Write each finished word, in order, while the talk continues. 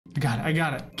I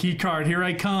got it. Key card, here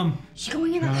I come. She's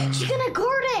going in the, she's gonna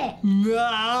guard it.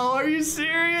 No, are you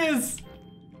serious?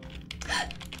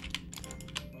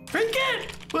 Break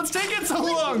it! What's taking so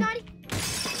long?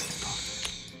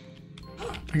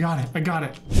 I got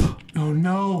it. Oh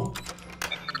no.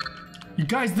 You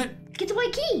guys, get the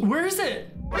white key. Where is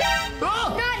it?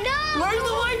 Oh! No! Where's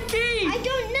the white key? I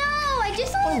don't know. I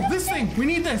just saw it. Oh, this thing. We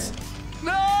need this.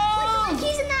 No! Wait, the white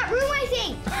key's in that room, I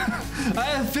think. I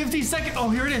have 50 seconds. Oh,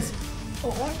 here it is.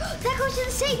 Oh, that goes to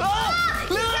the safe. Oh,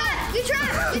 No! You're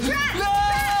trapped. You're trapped. No!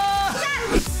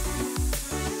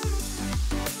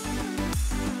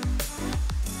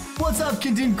 What's up,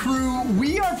 Kin Tin Krew?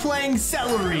 We are playing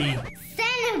Celery.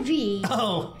 Centipede.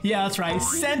 Oh, yeah, that's right.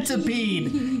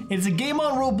 Centipede. It's a game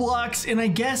on Roblox, and I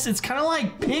guess it's kind of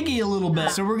like Piggy a little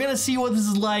bit. So we're going to see what this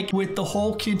is like with the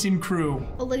whole Kin Tin Krew.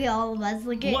 Oh, look at all of us.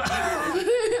 Look at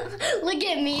look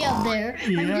at me up there.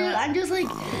 Yeah. I'm just like...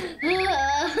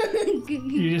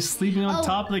 You're just sleeping on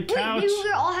top of the couch. Wait,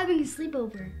 we're all having a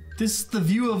sleepover. This is the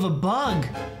view of a bug.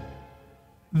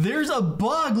 There's a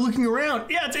bug looking around.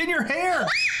 Yeah, it's in your hair.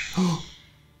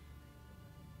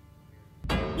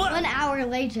 What? 1 hour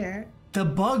later. The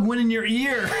bug went in your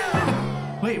ear.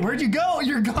 Wait, where'd you go?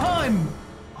 You're gone.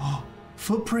 Oh,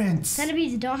 footprints.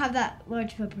 Centipedes don't have that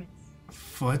large footprints.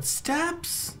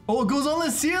 Footsteps? Oh, it goes on the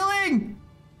ceiling.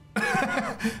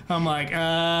 I'm like,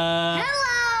 Hello.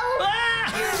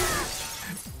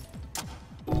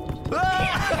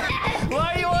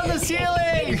 Why are you on the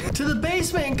ceiling? To the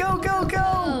basement. Go, go,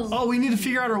 go. Oh, we need to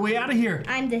figure out our way out of here.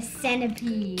 I'm the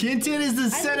centipede. Kin Tin is the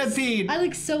centipede. I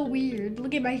look so weird.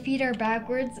 Look at my feet are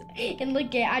backwards. And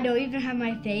look at, I don't even have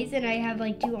my face and I have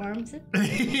like 2 arms.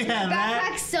 Yeah,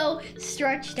 Backpack's so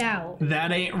stretched out.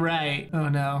 That ain't right. Oh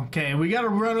no. Okay, we gotta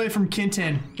run away from Kin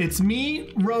Tin. It's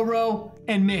me, RoRo,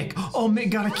 and Mick. Oh, Mick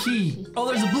got a key. Oh,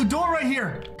 there's a blue door right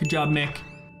here. Good job, Mick.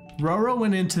 RoRo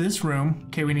went into this room.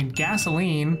 Okay, we need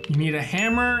gasoline. You need a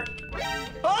hammer.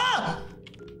 Ah!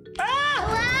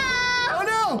 Ah! Hello! Oh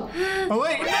no! Oh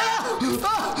wait, no!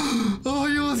 Oh,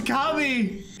 you almost got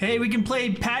me. Hey, we can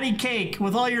play patty cake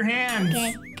with all your hands.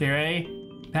 Okay. Okay,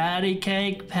 ready? Patty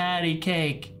cake, patty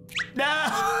cake.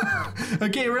 No!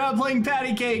 Okay, we're not playing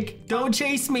patty cake. Don't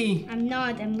chase me. I'm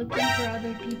not. I'm looking for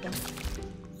other people.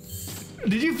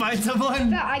 Did you find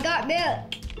someone? I got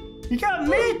Mick. You got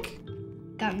Mick.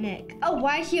 Got Mick. Oh,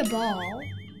 why is he a ball?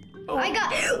 Oh. I got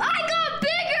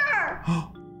bigger.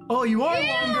 Oh, you are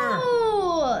longer.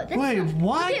 Wait,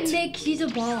 what? Look at Mick. She's a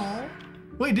ball.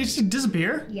 Wait, did she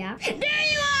disappear? Yeah. There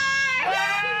you are.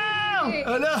 Oh,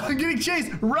 oh no, I'm getting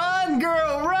chased. Run,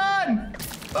 girl, run.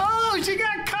 Oh, she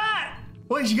got caught.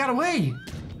 Wait, she got away.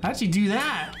 How'd she do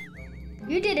that?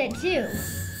 You did it too.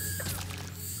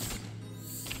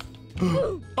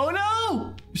 Oh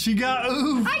no! She got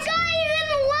oofed. I got even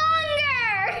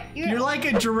longer! You're like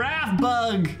a giraffe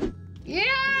bug. Yeah!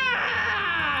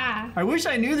 I wish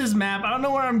I knew this map. I don't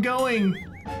know where I'm going.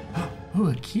 Oh,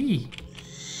 a key.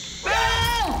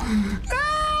 No!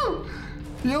 No!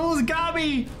 You almost got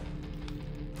me.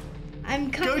 I'm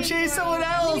coming. Go chase someone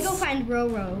I need to go else. find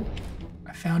RoRo.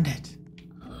 I found it.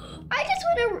 I just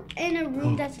went in a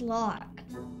room that's locked.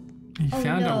 You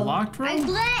found a locked room? I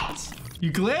glitched.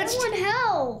 You glitched? Someone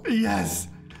help. Yes.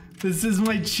 This is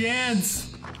my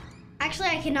chance. Actually,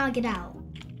 I cannot get out.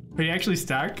 Are you actually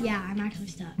stuck? Yeah, I'm actually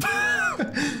stuck.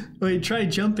 Wait, try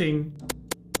jumping.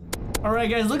 All right,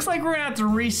 guys, looks like we're gonna have to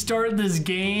restart this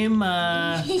game.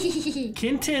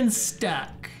 Kin Tin's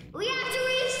stuck. We have to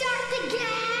restart the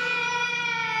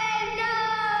game!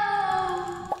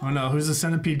 No! Oh no, who's the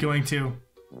centipede going to?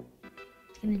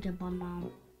 It's gonna jump on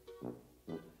Mom.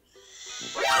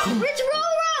 It's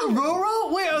RoRo!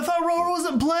 RoRo? Wait, I thought RoRo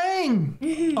wasn't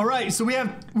playing. All right, so we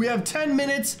have 10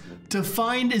 minutes to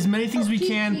find as many things we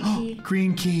can. Key.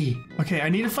 Green key. Okay, I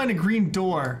need to find a green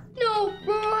door. No,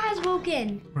 RoRo has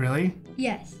woken. Really?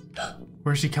 Yes.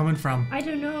 Where's she coming from? I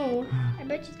don't know. I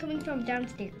bet she's coming from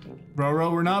downstairs.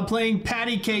 RoRo, we're not playing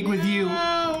patty cake with you.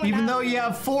 No, Even though you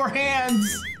have 4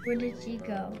 hands. Where did she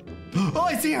go? Oh,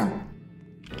 I see her.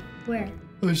 Where?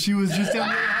 Oh, she was just down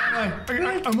there.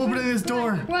 I'm opening this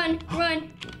door. Run.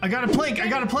 I got a plank.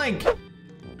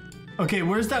 Okay,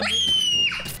 where's that?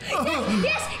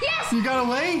 Yes! You got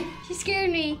away? She scared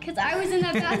me because I was in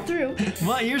that bathroom.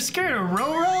 What, you're scared of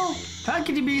RoRo? How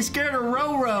could you be scared of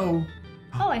RoRo?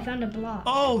 Oh, I found a block.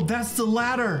 Oh, that's the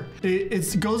ladder.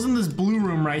 It goes in this blue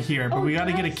room right here, but we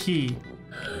gotta get a key.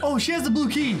 Oh, she has the blue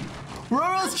key.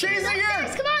 RoRo's chasing her.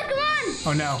 Come on.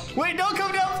 Oh no. Wait, don't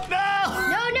come down.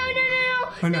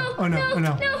 No. No. Oh no.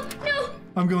 No.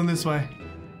 I'm going this way.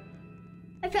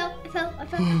 I fell.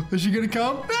 Is she gonna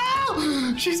come?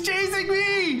 No! She's chasing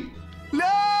me! No,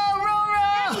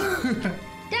 RoRo!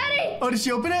 Daddy! Oh, did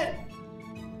she open it?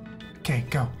 Okay,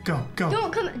 go.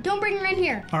 Don't bring her in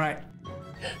here. All right.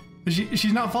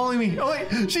 She's not following me. Oh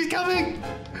wait, she's coming.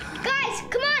 Guys,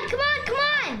 come on.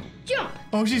 Jump.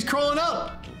 Oh, she's crawling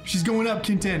up. She's going up,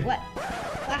 Kin Tin. What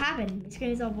happened? The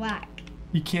screen is all black.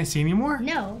 You can't see anymore?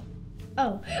 No.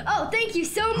 Oh, thank you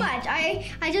so much.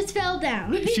 I just fell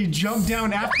down. She jumped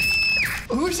down after.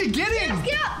 Who is she getting?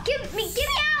 Get out! Get me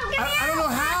out! I don't know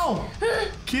how.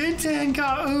 Kin Tin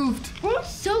got oofed. We're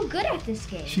so good at this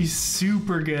game. She's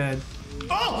super good.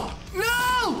 Oh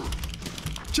no!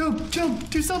 Jump!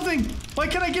 Do something! Why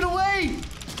can't I get away?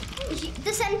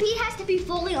 The centipede has to be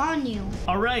fully on you.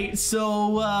 All right,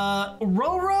 so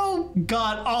RoRo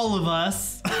got all of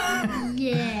us.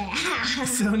 Yeah.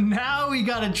 So now we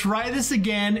gotta try this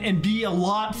again and be a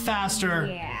lot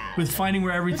faster with finding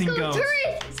where everything goes.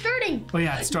 Hurry, it's starting. Oh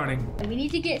yeah, it's starting. We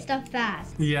need to get stuff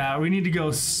fast. Yeah, we need to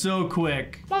go so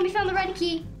quick. Mom, we found the red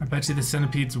key. I bet you the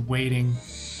centipede's waiting.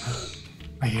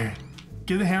 I hear it.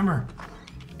 Get the hammer.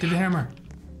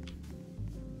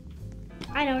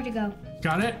 I know where to go.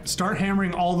 Got it? Start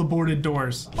hammering all the boarded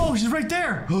doors. Oh, she's right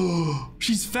there.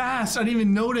 She's fast. I didn't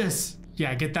even notice.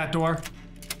 Yeah, get that door.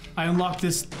 I unlocked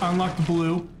this. I unlocked the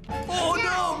blue. Oh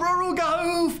no, RoRo got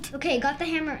oofed. Okay, got the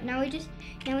hammer. Now we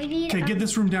need. Okay, get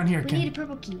this room down here. We need a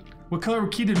purple key. What color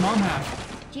key did Mom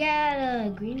have? She had a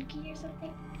green key or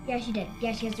something. Yeah, she did.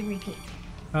 Yeah, she has the green key.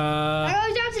 I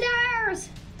goes downstairs.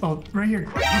 Oh, right here.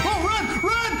 Oh,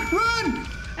 run!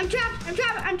 I'm trapped.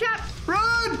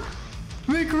 Run!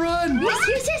 Mick, run! Yes!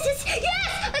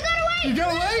 I got away! You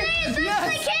got away? Yes!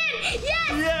 I can!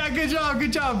 Yes! Yeah,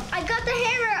 good job. I got the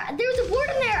hammer. There was a board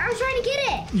in there. I was trying to get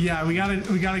it. Yeah, we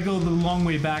gotta go the long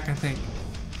way back, I think.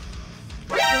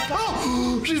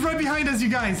 Oh, she's right behind us, you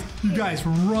guys. You guys,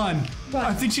 run.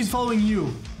 I think she's following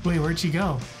you. Wait, where'd she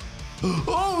go?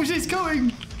 Oh, she's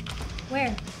coming.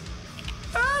 Where?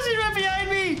 Oh, she's right behind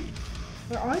me.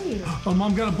 Where are you? Oh,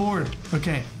 Mom got a board.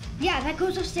 Okay. Yeah, that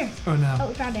goes upstairs. Oh no. Oh,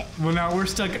 we found it. Well, now we're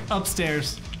stuck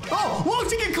upstairs. Oh, whoa,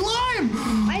 she can climb.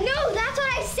 I know, that's what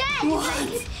I said.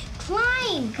 What? Like,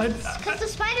 climb. Because the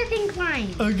spider can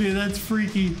climb. Okay, that's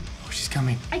freaky. Oh, she's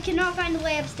coming. I cannot find the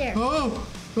way upstairs. Oh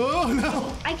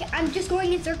no. I'm just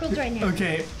going in circles right now.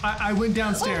 Okay, I went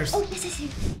downstairs. Oh, yes.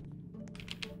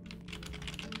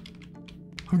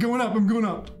 I'm going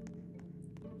up.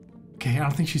 Okay, I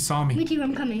don't think she saw me. Me too,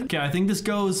 I'm coming. Okay, I think this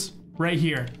goes right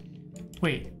here.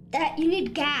 Wait. You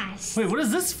need gas. Wait, what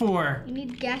is this for? You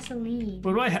need gasoline.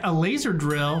 What do a laser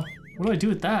drill? What do I do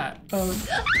with that? Wait,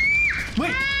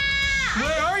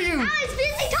 where are you? I was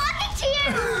busy talking to you.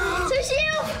 So she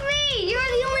helped me. You're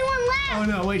the only one left. Oh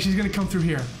no, wait, she's gonna come through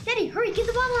here. Daddy, hurry, get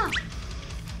the ball out.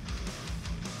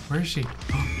 Where is she? Get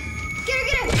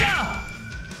her. Yeah!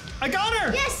 I got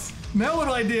her! Yes. Now what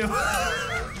do I do?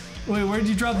 Wait, where'd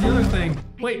you drop the other thing?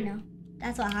 Wait. No.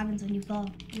 That's what happens when you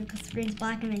fall. The screen's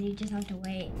black and then you just have to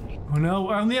wait. Oh no,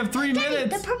 I only have 3 Daddy,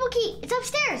 minutes. the purple key, it's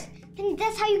upstairs. And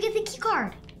that's how you get the key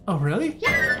card. Oh, really?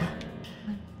 Yeah.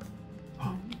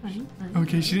 Run.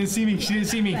 Okay, she didn't see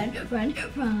me. Run.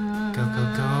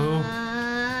 Go.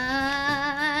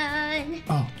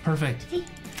 Oh, perfect. See?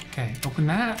 Okay, open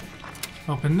that.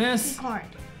 Open this. Key card.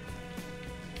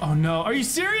 Oh no, are you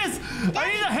serious? Daddy,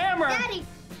 I need a hammer. Daddy.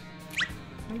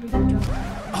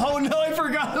 Oh no, I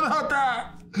forgot about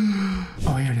that.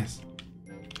 Oh, here it is.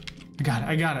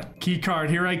 I got it. Key card,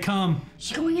 here I come.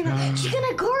 She's going in there. She's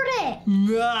gonna guard it.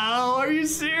 No, are you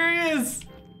serious?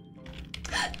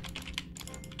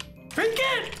 Take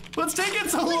it! What's taking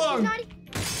so long?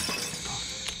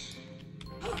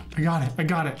 I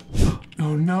got it.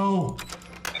 Oh no.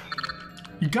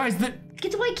 You guys,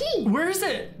 get the white key. where is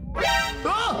it?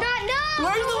 Oh! No.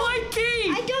 Where's the white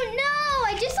key? I don't know.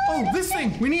 I just saw it. Oh, this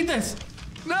thing. We need this.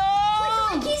 No! Wait, the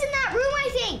white key's in that room, I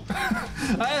think.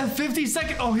 I have 50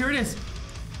 seconds. Oh, here it is.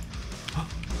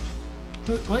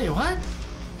 Wait, what?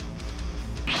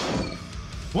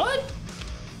 What?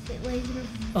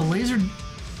 A laser?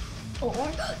 Oh,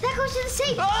 that goes to the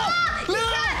safe. Oh, No!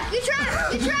 You're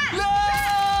trapped. No!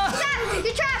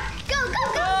 You're trapped. Go.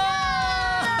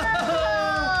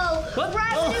 What?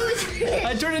 Revenue is finished.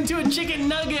 I turned into a chicken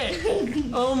nugget.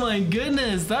 Oh my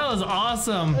goodness, that was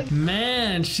awesome.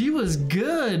 Man, she was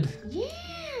good.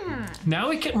 Yeah. Now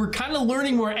we're kind of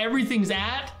learning where everything's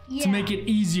at to make it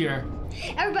easier.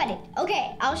 Everybody,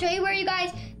 okay, I'll show you where you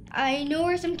guys. I know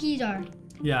where some keys are.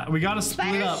 Yeah, we gotta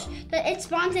split up. It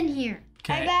spawns in here.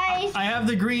 Okay, Hi guys. I have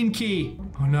the green key.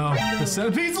 Oh no, the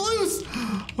centipede's loose.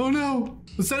 Oh no,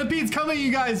 the centipede's coming,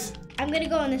 you guys. I'm gonna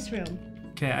go in this room.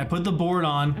 Okay, I put the board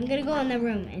on. I'm gonna go in the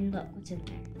room and look what's in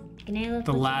there. Can I look?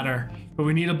 The ladder, but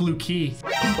we need a blue key.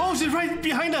 Oh, she's right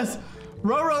behind us.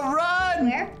 RoRo, run!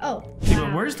 Where? Oh. Yeah,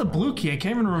 but where's the blue key? I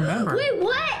can't even remember. Wait,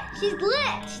 what? She's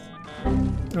glitched.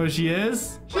 Oh, she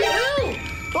is? She moved.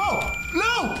 Oh,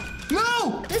 no!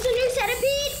 No! There's a new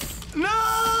centipede. No!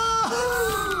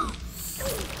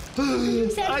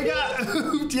 I got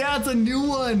ooped. Yeah, it's a new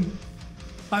one.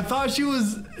 I thought she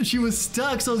was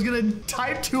stuck, so I was gonna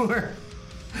type to her.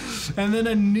 And then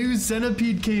a new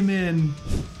centipede came in.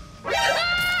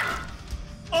 Ah!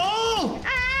 Oh!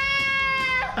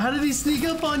 Ah! How did he sneak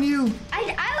up on you?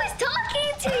 I was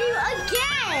talking to you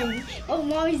again. Oh,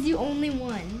 Mommy's the only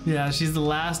one. Yeah, she's the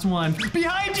last one.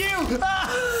 Behind you! Ah!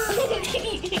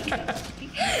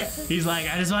 He's like,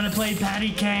 I just want to play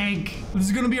patty cake. This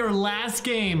is gonna be our last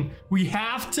game. We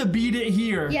have to beat it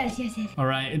here. Yes. All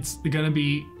right, it's gonna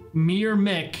be me or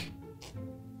Mick,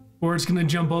 or it's gonna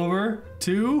jump over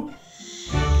to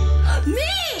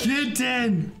Me! Kin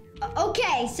Tin.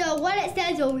 Okay, so what it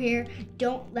says over here,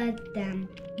 don't let them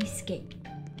escape.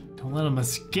 Don't let them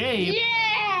escape.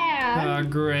 Yeah! Oh,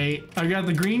 great. I got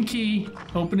the green key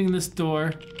opening this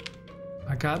door.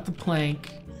 I got the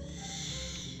plank.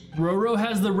 RoRo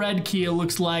has the red key, it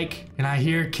looks like. And I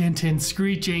hear Kin Tin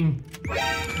screeching.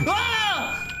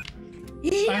 Ah!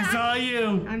 Yeah. I saw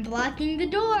you. I'm blocking the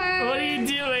door. What are you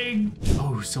doing?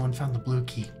 Oh, someone found the blue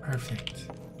key. Perfect.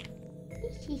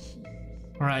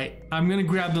 All right, I'm gonna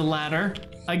grab the ladder.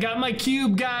 I got my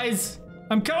cube, guys.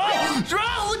 I'm coming.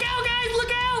 Oh, look out, guys,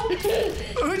 look out.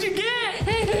 Who'd you get?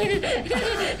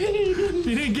 You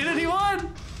didn't get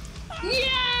anyone?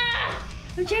 Yeah!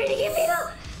 I'm trying to get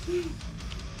people.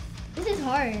 This is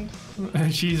hard.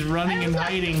 She's running and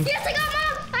hiding. Yes, I got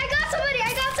Mom! I got somebody!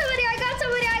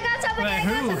 Wait,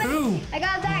 who? I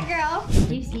got that girl.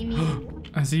 Do you see me?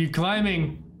 I see you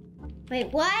climbing.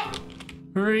 Wait, what?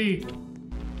 Hurry.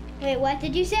 Wait, what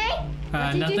did you say?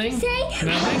 What did nothing. you just say?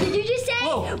 Nothing. What did you just say?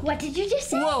 Whoa. What did you just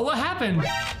say? Whoa, what happened?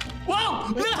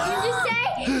 Whoa! What did you just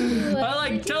say? I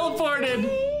like teleported.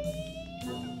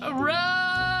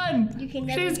 Run! You can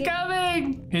never She's get...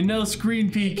 coming! And no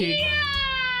screen peeking. Yeah!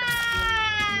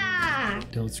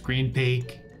 Don't screen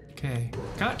peek. Okay.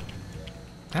 Got.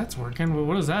 That's working. Well,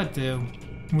 what does that do?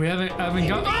 We haven't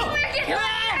got. Oh!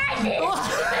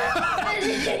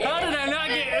 How did I not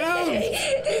get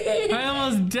oofed? I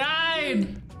almost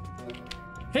died.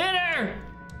 Hit her!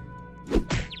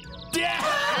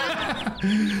 Yeah!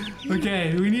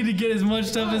 Okay, we need to get as much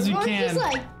stuff as we can.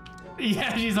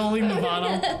 Yeah, she's holding the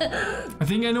bottle. I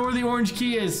think I know where the orange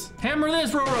key is. Hammer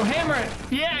this, RoRo, hammer it.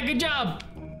 Yeah, good job.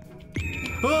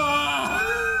 Oh,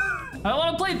 I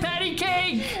want to play patty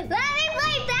cake. Let me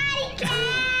play patty cake.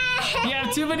 You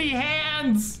have too many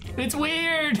hands. It's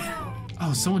weird.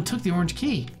 Oh, someone took the orange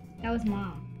key. That was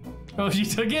Mom. Oh, she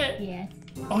took it? Yes.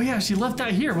 Oh yeah, she left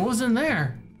that here. What was in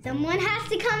there? Someone has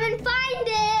to come and find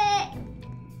it.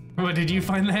 What, did you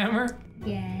find the hammer?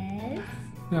 Yes.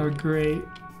 Oh, great.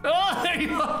 Oh, there you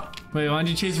go. Wait, why don't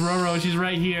you chase RoRo? She's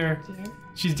right here. Yes.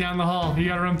 She's down the hall. You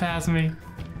gotta run past me.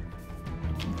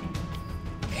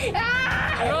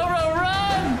 Ah! RoRo,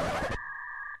 run!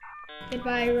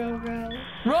 Goodbye, RoRo.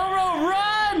 RoRo,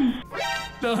 run!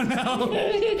 Oh no.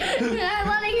 I'm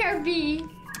letting her be.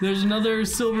 There's another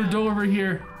silver door over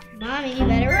here. Mommy, you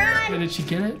better run. Wait, did she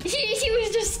get it? She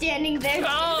was just standing there.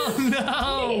 Oh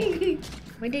no!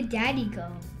 Where did Daddy go?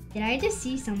 Did I just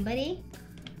see somebody?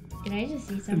 Did I just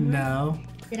see someone? No.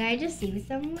 Did I just see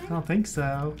someone? I don't think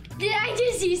so. Did I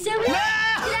just see someone? No!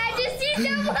 Did I just see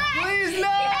someone? Please no!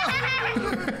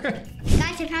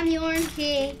 Guys, I found the orange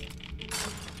key.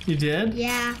 You did?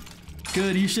 Yeah.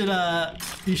 Good. You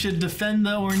should defend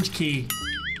the orange key.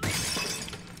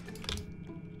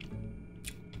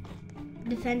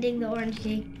 Defending the orange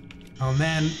key. Oh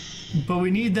man, but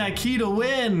we need that key to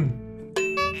win.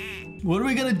 What are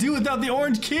we gonna do without the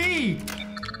orange key?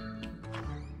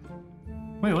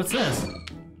 Wait, what's this?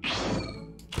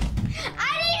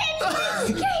 I needed to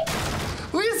escape.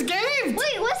 We escaped!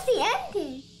 Wait, what's the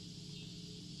ending?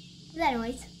 What's that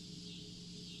noise?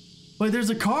 Wait, there's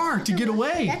a car to get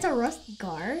away. That's a rusty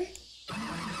car.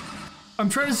 I'm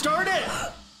trying to start it.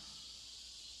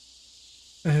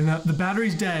 And the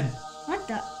battery's dead. What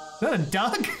the? Is that a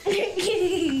duck?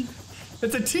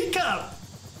 It's a teacup.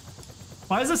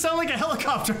 Why does it sound like a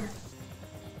helicopter?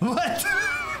 What?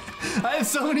 I have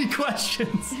so many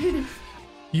questions.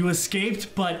 You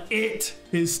escaped, but it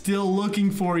is still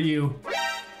looking for you.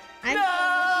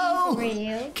 No! For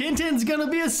you. Kin Tin's gonna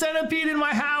be a centipede in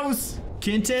my house.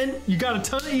 Kin Tin, you got a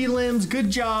ton of elims.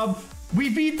 Good job. We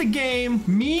beat the game.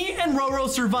 Me and RoRo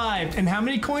survived. And how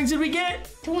many coins did we get?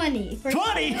 20.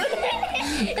 20? You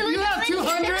have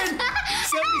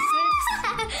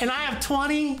 276? And I have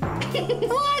 20.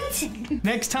 What?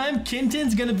 Next time, Kin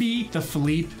Tin's gonna be the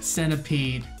Philippe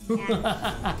Centipede.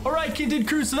 All right, Kin Tin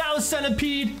Krew, so that was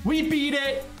Centipede. We beat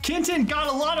it. Kin Tin got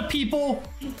a lot of people,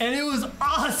 and it was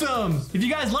awesome. If you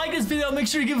guys like this video, make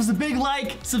sure to give us a big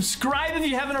like, subscribe if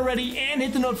you haven't already, and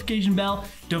hit the notification bell.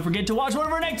 Don't forget to watch one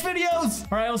of our next videos.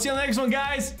 All right, we'll see you on the next one,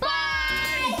 guys. Bye.